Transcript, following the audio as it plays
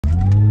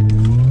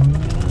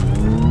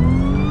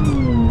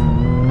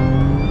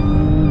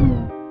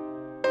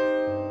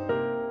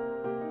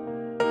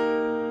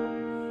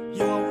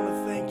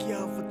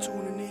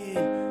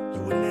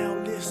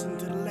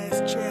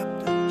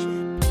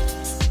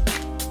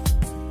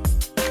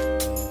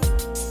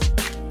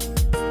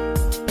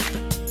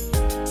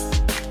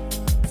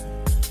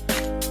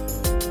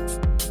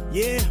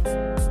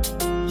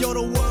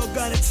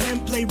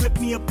template, rip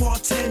me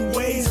apart 10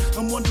 ways.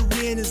 I'm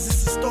wondering, is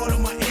this the start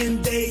of my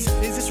end days?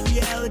 Is this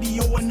reality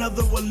or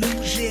another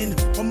illusion?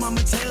 Or my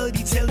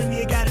mentality telling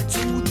me I gotta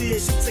do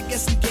this? It's a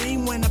guessing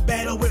game when I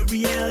battle with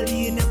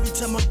reality, and every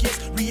time I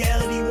guess,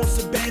 reality wants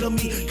to battle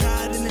me.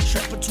 Caught in a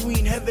trap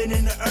between heaven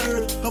and the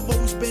earth. I've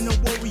always been a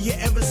warrior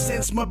ever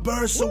since my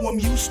birth, so I'm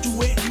used to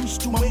it.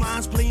 My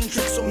mind's playing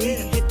tricks on me,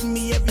 hitting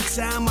me every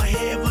time I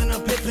have an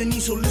epiphany.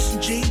 So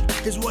listen, G,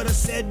 is what I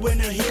said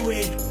when I hear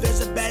it.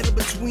 There's a battle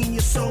between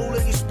your soul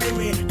and your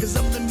spirit, cause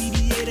I'm the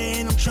mediator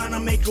and I'm trying to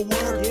make it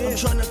work. I'm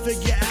trying to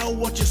figure out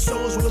what your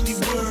soul's really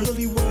worth.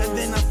 And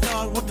then I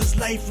thought, what does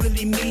life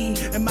really mean?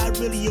 Am I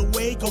really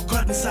awake or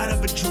caught inside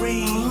of a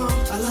dream?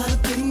 A lot of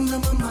things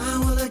on my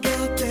mind, well I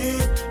got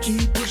that.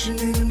 Keep pushing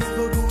and I'm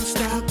never gonna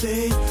stop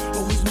that.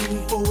 Always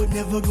moving forward,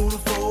 never gonna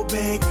fall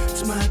back.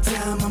 It's my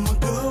time, I'ma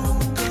go.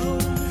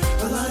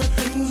 A lot of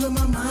things on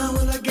my mind,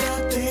 well I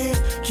got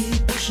that.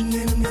 Keep pushing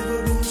and I'm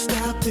never gonna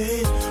stop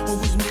that.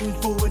 Always moving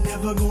forward,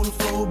 never gonna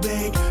fall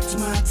back. It's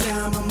my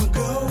time, I'ma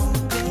go.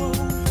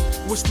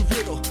 What's the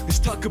riddle? Let's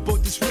talk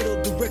about this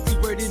riddle directly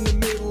right in the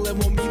middle, and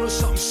we'll meet on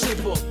something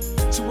simple.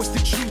 So what's the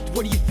truth?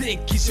 What do you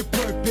think is your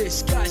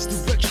purpose? God's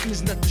direction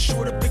is not the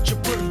shorter picture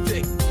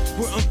perfect.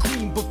 We're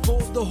unclean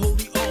before the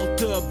holy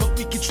altar, but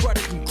we can try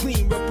to come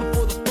clean right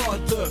before the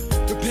Father.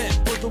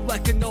 Repent for the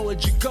lack of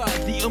knowledge of God,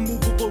 the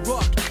immovable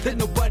rock that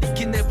nobody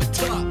can ever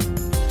top.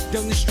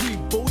 Down the street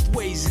both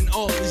ways in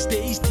all his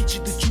days,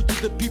 teaching the truth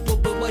to the people,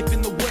 the life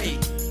in the way.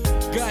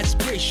 God's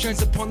grace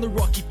shines upon the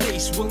rocky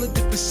face, willing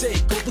to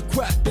forsake all the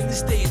crap in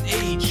this day and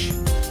age.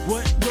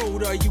 What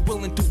road are you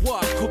willing to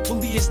walk?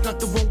 Hopefully it's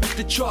not the one with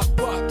the chalk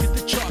walk to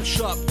the chop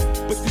shop.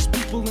 But there's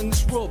people in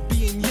this world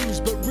being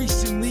used, but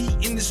recently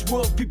in this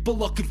world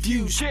people are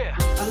confused. A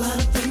lot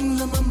of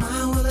things on my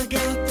mind, well I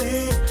got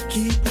that.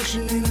 Keep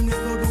pushing and I'm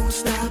never gonna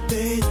stop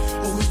that.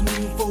 Always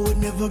moving forward,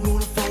 never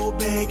gonna fall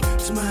back.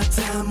 It's my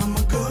time,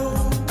 I'ma go.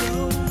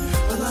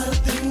 A lot of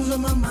things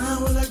on my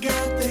mind, well I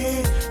got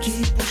that.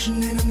 Keep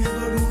pushing and I'm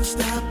never gonna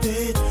stop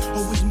that.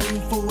 Always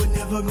moving forward,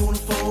 never gonna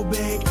fall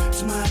back.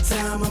 It's my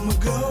time, I'ma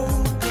go.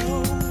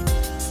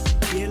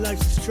 Yeah,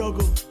 life's a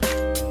struggle.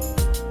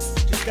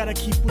 Just gotta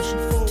keep pushing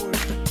forward.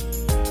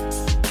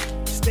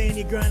 Stay in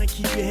your grind and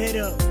keep your head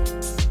up.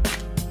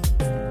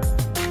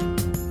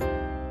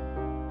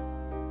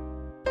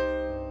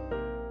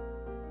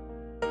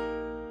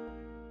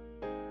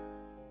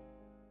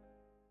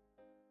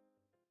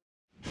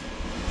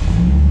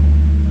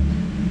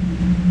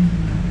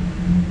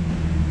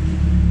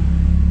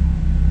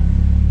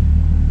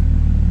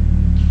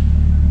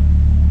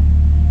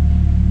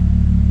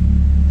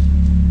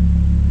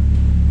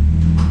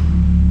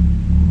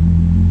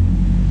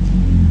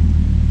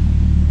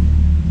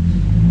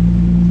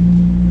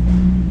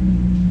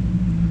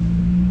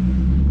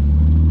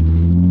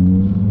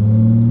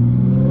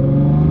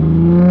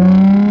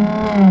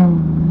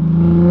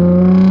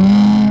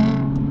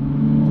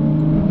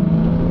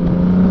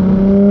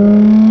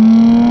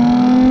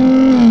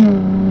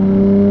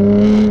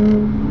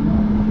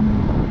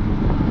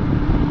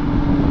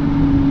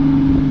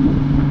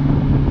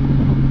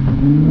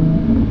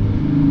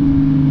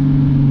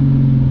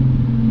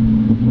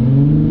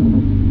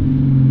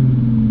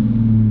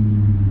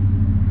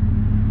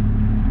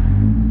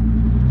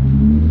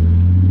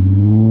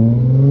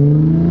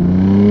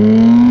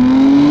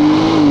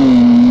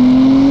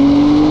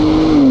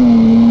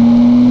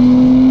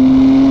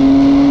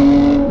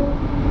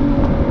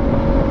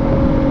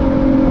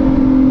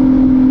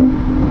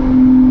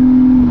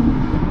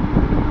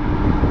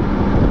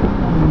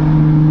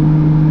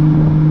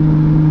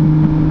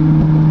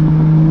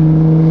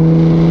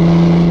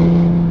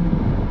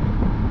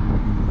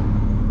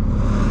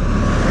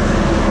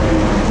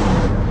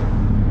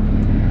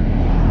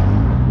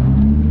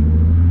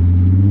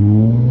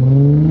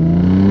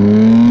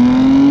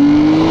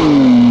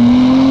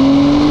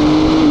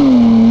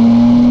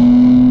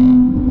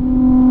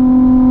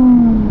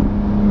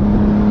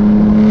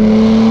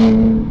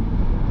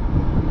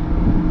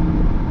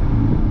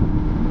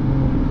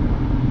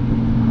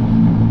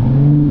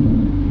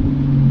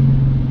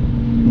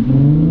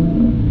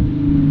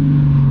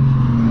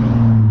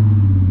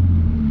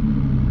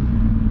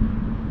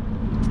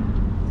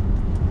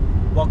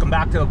 Welcome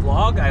back to the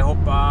vlog. I hope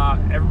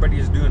everybody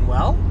is doing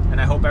well, and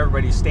I hope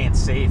everybody's staying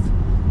safe.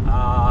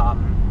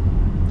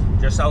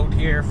 Just out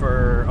here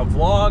for a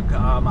vlog.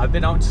 I've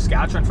been out in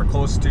Saskatchewan for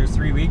close to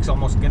 3 weeks,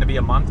 almost going to be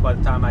a month by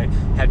the time I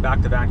head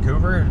back to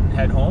Vancouver and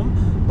head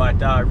home.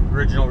 But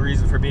original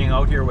reason for being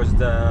out here was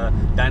the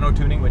dyno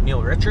tuning with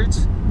Neil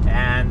Richards,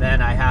 and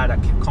then I had a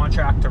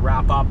contract to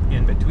wrap up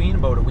in between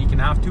about a week and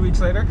a half, 2 weeks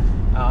later.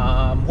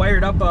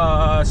 Wired up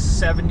a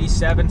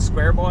 77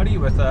 square body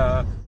with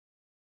a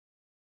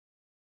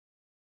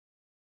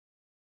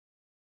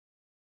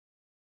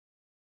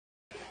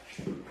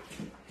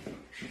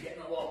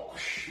getting a little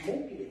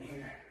smoky in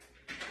here.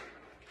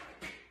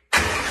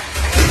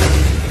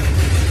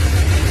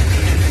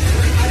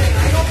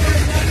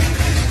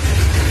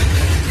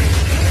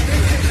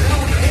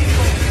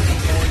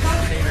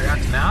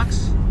 X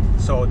Max,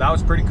 so that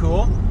was pretty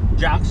cool.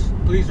 Jax,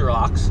 please. please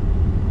relax.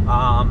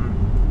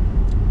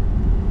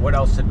 What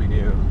else did we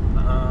do?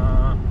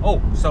 Oh,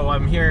 so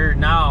I'm here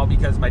now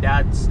because my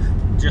dad's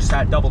just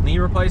had double knee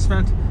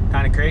replacement.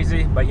 Kind of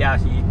crazy, but yeah,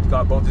 he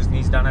got both his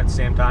knees done at the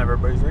same time.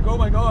 Everybody's like, oh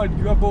my god,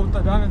 you got both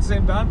done at the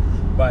same time.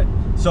 But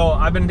so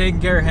I've been taking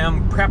care of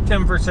him, prepped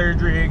him for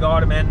surgery,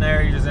 got him in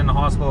there. He was in the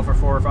hospital for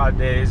 4 or 5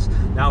 days.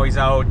 Now he's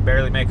out,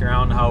 barely making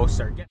around the house.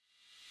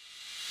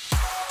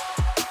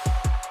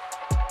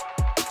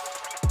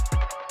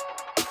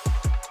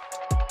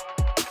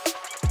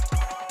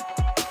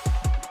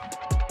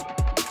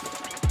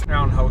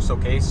 Around the house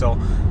okay, so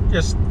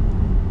just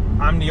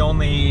I'm the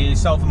only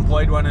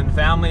self-employed one in the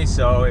family,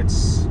 so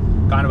it's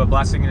kind of a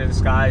blessing in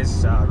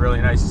disguise. Really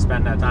nice to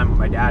spend that time with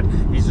my dad.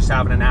 He's just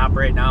having a nap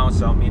right now,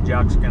 so me and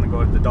Jack's gonna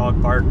go to the dog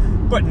park,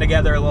 putting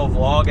together a little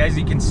vlog. As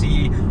you can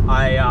see,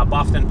 I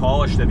buffed and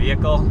polished the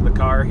vehicle. The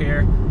car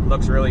here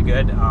looks really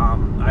good.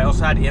 I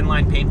also had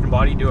Inline Paint and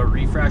Body do a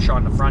refresh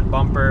on the front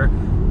bumper.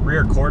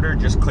 Rear quarter,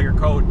 just clear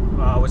coat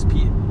was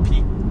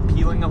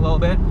peeling a little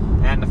bit,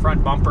 and the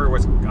front bumper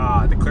was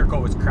the clear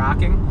coat was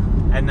cracking,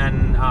 and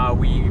then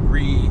we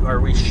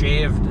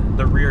shaved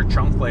the rear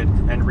trunk lid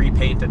and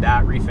repainted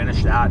that,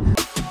 refinished that.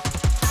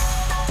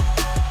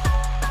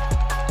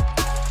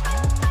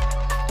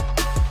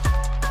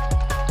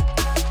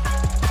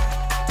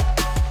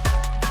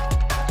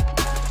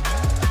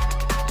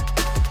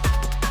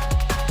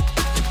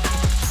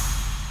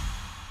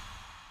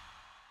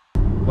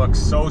 Looks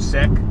so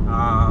sick.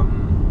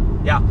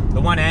 Yeah, the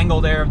one angle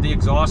there of the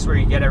exhaust where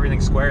you get everything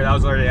square, that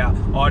was where the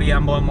Audi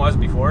emblem was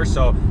before,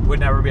 so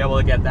would never be able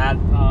to get that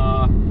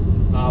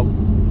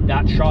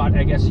that shot,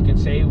 I guess you could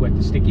say, with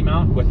the sticky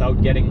mount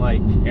without getting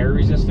like air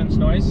resistance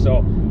noise.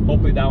 So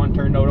hopefully that one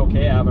turned out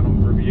okay. I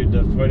haven't reviewed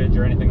the footage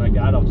or anything like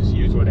that. I'll just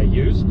use what I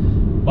use.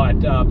 But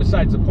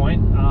besides the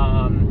point,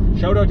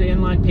 shout out to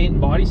Inline Paint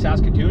and Body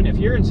Saskatoon. If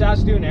you're in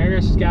Saskatoon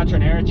area,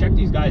 Saskatchewan area, check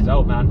these guys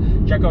out,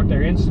 man. Check out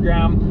their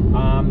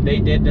Instagram. They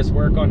did this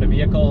work on the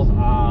vehicle,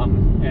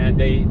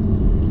 and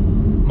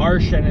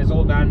Marsh and his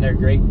old man, they're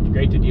great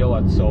to deal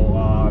with. So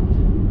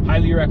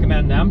highly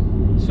recommend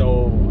them.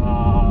 So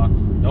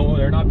no,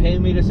 they're not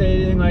paying me to say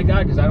anything like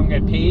that, because I don't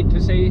get paid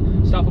to say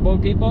stuff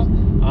about people.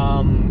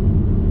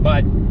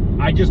 But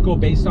I just go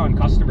based on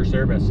customer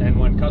service, and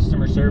when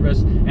customer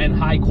service and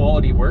high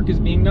quality work is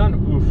being done,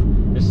 oof,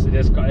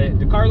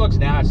 the car looks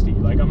nasty.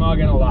 Like, I'm not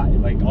gonna lie,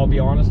 like, I'll be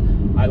honest,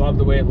 I love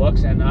the way it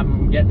looks, and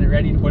I'm getting it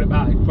ready to put it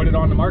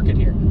on the market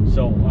here.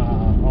 So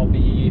I'll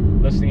be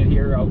listing it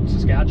here out in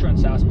Saskatchewan,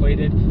 Sask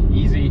plated,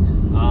 easy.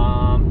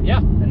 Yeah,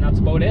 and that's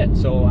about it.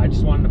 So I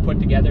just wanted to put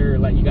together,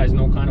 let you guys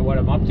know kind of what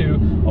I'm up to.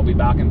 I'll be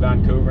back in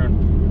Vancouver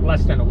in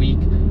less than a week,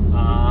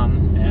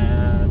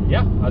 and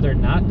yeah, other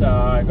than that,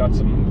 I got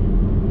some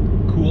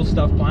cool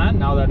stuff planned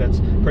now that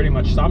it's pretty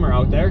much summer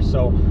out there.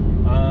 So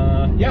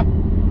yeah,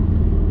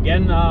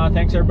 again,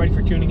 thanks everybody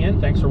for tuning in.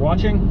 Thanks for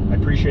watching. I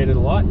appreciate it a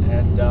lot,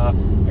 and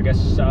I guess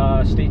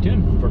stay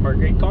tuned for more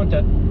great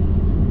content.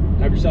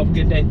 Have yourself a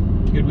good day,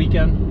 good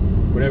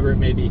weekend, whatever it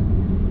may be.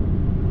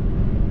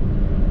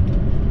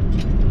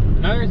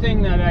 Another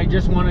thing that I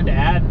just wanted to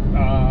add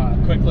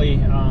quickly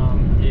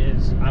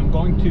is I'm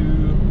going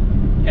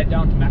to head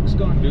down to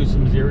Mexico and do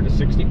some 0 to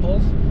 60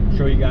 pulls.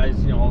 Show you guys,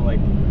 you know,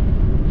 like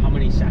how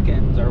many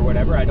seconds or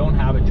whatever. I don't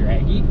have a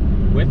draggy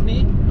with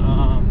me,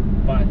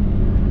 but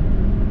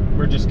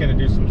we're just gonna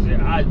do some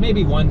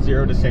maybe one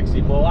 0 to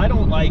 60 pull. I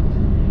don't like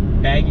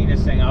bagging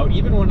this thing out.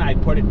 Even when I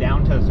put it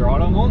down to the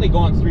throttle, I'm only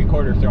going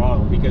 3/4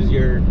 throttle, because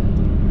you're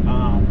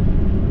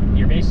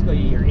basically,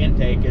 your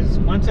intake is,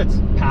 once it's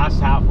past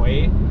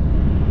halfway,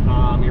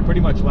 you're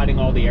pretty much letting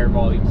all the air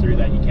volume through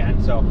that you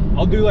can. So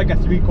I'll do like a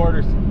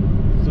 3/4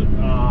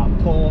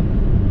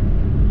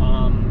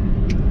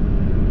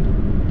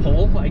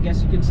 pull, I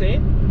guess you can say,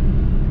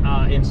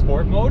 in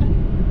sport mode,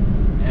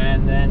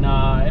 and then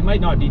it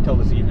might not be till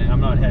this evening.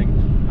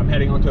 I'm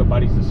heading out to a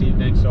buddy's this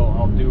evening, so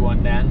I'll do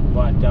one then.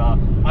 But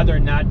other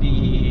than that,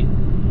 the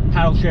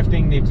paddle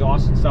shifting, the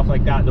exhaust and stuff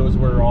like that, those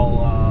were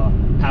all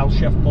paddle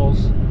shift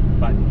pulls.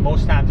 But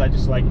most times I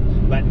just like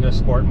letting the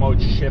sport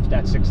mode shift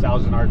at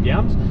 6,000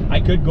 RPMs. I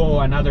could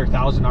go another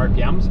 1,000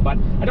 RPMs, but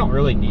I don't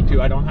really need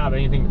to. I don't have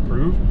anything to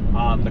prove.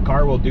 The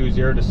car will do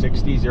 0 to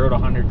 60, 0 to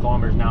 100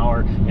 kilometers an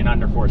hour in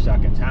under 4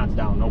 seconds, hands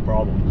down, no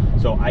problem.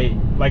 So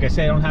like I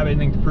say, I don't have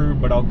anything to prove,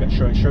 but I'll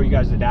show you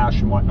guys the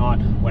dash and whatnot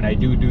when I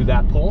do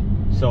that pull.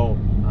 So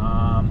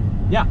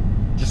yeah,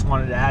 just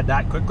wanted to add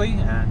that quickly.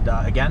 And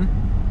again,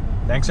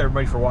 thanks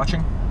everybody for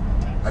watching.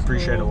 I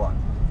appreciate it a lot.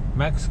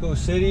 Mexico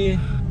City.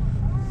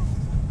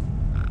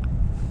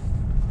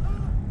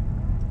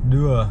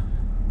 Do a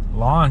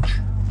launch. Yo,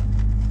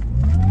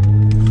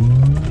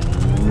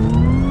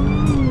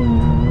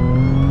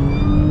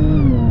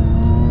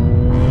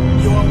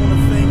 I wanna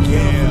thank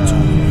y'all for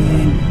tuning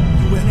in.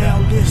 You went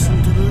out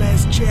listening to the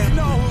last chapter. You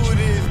know who it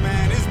is,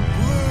 man. It's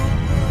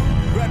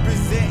Blue,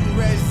 representing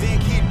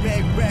Resident Keep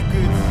Back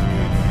Records.